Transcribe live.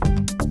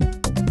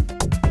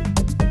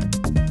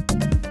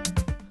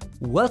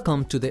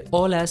welcome to the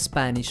HOLA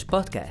Spanish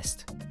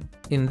podcast.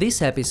 In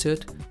this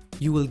episode,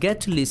 you will get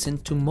to listen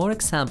to more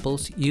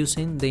examples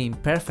using the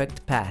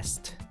imperfect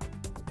past.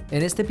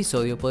 En este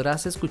episodio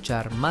podrás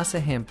escuchar más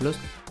ejemplos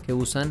que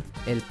usan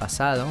el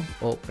pasado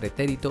o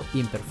pretérito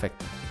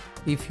imperfecto.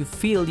 If you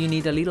feel you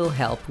need a little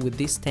help with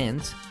this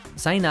tense,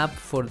 sign up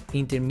for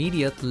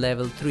Intermediate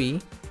Level 3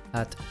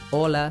 at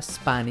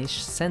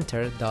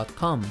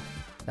holaspanishcenter.com.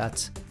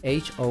 That's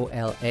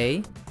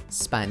HOLA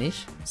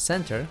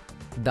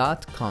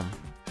SpanishCenter.com.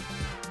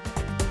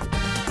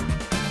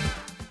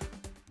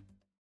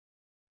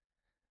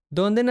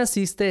 ¿Dónde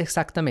naciste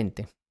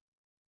exactamente?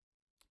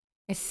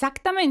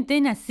 Exactamente,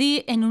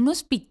 nací en un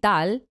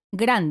hospital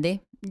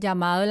grande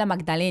llamado La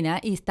Magdalena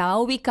y estaba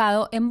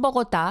ubicado en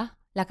Bogotá,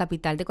 la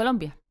capital de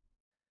Colombia.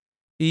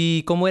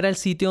 ¿Y cómo era el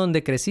sitio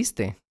donde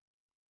creciste?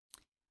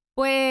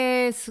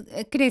 Pues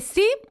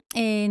crecí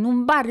en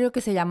un barrio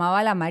que se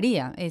llamaba La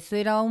María. Eso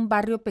era un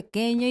barrio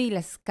pequeño y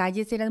las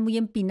calles eran muy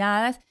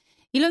empinadas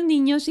y los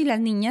niños y las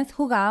niñas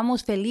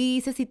jugábamos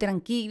felices y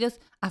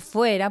tranquilos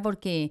afuera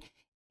porque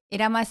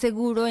era más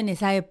seguro en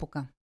esa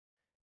época.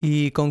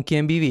 ¿Y con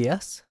quién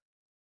vivías?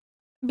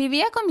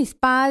 Vivía con mis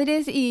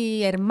padres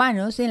y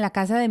hermanos en la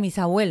casa de mis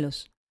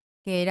abuelos,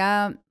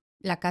 la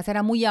casa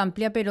era muy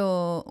amplia,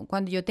 pero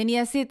cuando yo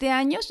tenía 7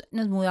 años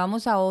nos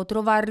mudamos a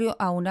otro barrio,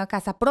 a una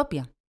casa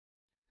propia.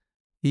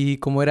 ¿Y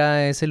cómo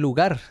era ese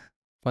lugar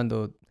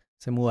cuando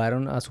se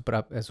mudaron a su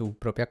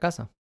propia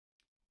casa?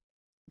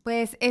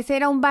 Pues ese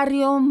era un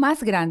barrio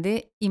más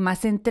grande y más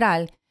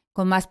central,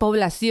 con más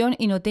población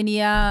y no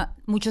tenía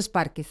muchos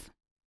parques.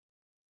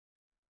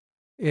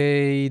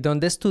 ¿Y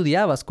dónde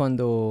estudiabas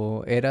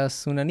cuando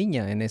eras una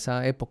niña en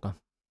esa época?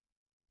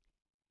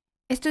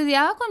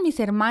 Estudiaba con mis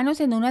hermanos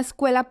en una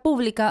escuela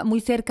pública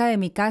muy cerca de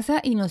mi casa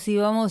y nos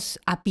íbamos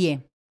a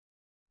pie.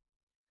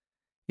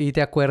 ¿Y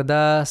te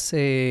acuerdas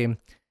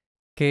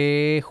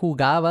qué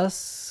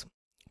jugabas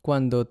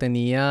cuando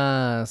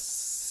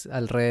tenías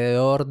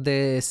alrededor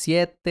de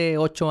 7,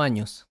 8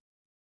 años?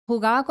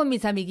 Jugaba con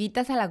mis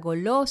amiguitas a la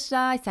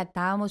golosa,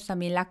 saltábamos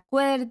también la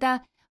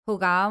cuerda,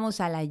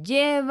 jugábamos a la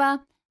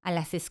lleva, a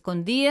las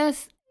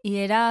escondidas y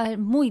era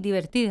muy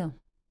divertido.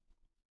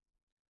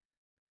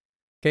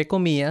 ¿Qué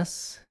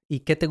comías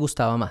y qué te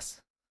gustaba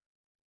más?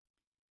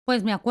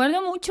 Pues me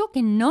acuerdo mucho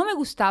que no me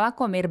gustaba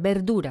comer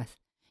verduras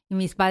y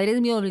mis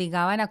padres me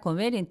obligaban a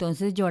comer,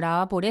 entonces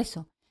lloraba por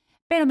eso.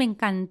 Pero me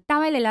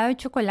encantaba el helado de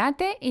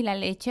chocolate y la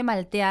leche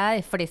malteada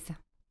de fresa.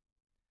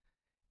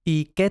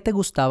 ¿Y qué te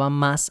gustaba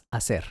más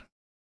hacer?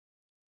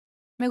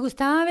 Me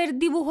gustaba ver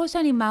dibujos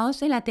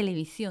animados en la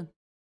televisión.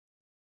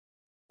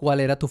 ¿Cuál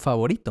era tu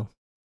favorito?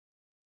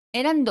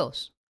 Eran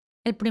 2.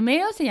 El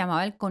primero se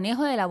llamaba El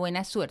Conejo de la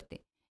Buena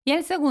Suerte y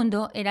el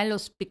segundo eran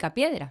Los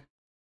Picapiedra.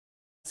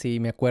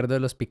 Sí, me acuerdo de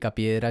los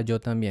Picapiedra, yo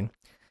también.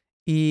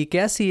 ¿Y qué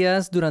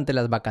hacías durante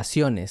las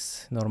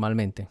vacaciones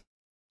normalmente?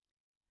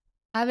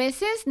 A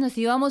veces nos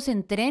íbamos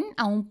en tren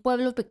a un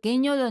pueblo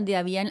pequeño donde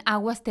habían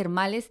aguas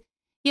termales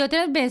y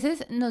otras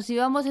veces nos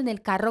íbamos en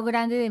el carro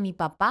grande de mi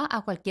papá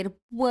a cualquier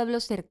pueblo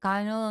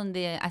cercano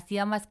donde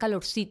hacía más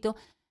calorcito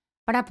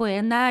para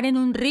poder nadar en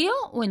un río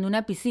o en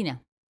una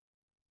piscina.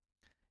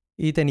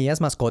 ¿Y tenías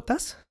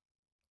mascotas?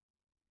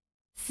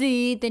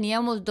 Sí,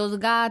 teníamos 2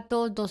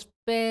 gatos, 2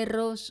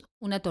 perros,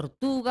 una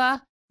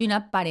tortuga y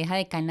una pareja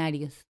de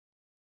canarios.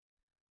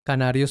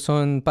 ¿Canarios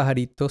son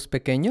pajaritos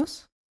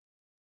pequeños?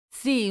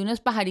 Sí,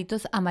 unos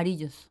pajaritos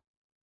amarillos.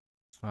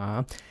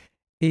 Ah.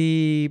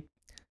 ¿Y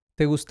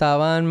te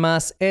gustaban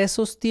más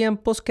esos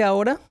tiempos que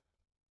ahora?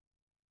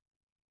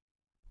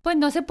 Pues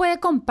no se puede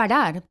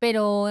comparar,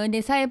 pero en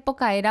esa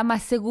época era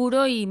más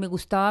seguro y me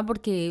gustaba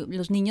porque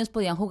los niños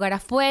podían jugar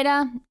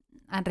afuera,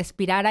 a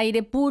respirar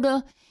aire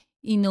puro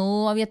y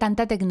no había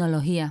tanta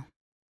tecnología.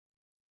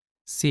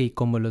 Sí,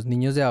 como los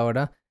niños de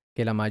ahora,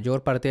 que la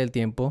mayor parte del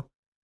tiempo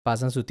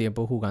pasan su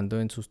tiempo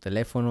jugando en sus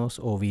teléfonos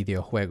o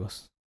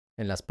videojuegos,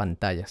 en las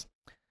pantallas.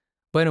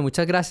 Bueno,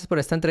 muchas gracias por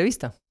esta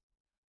entrevista.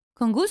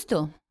 Con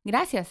gusto.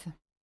 Gracias.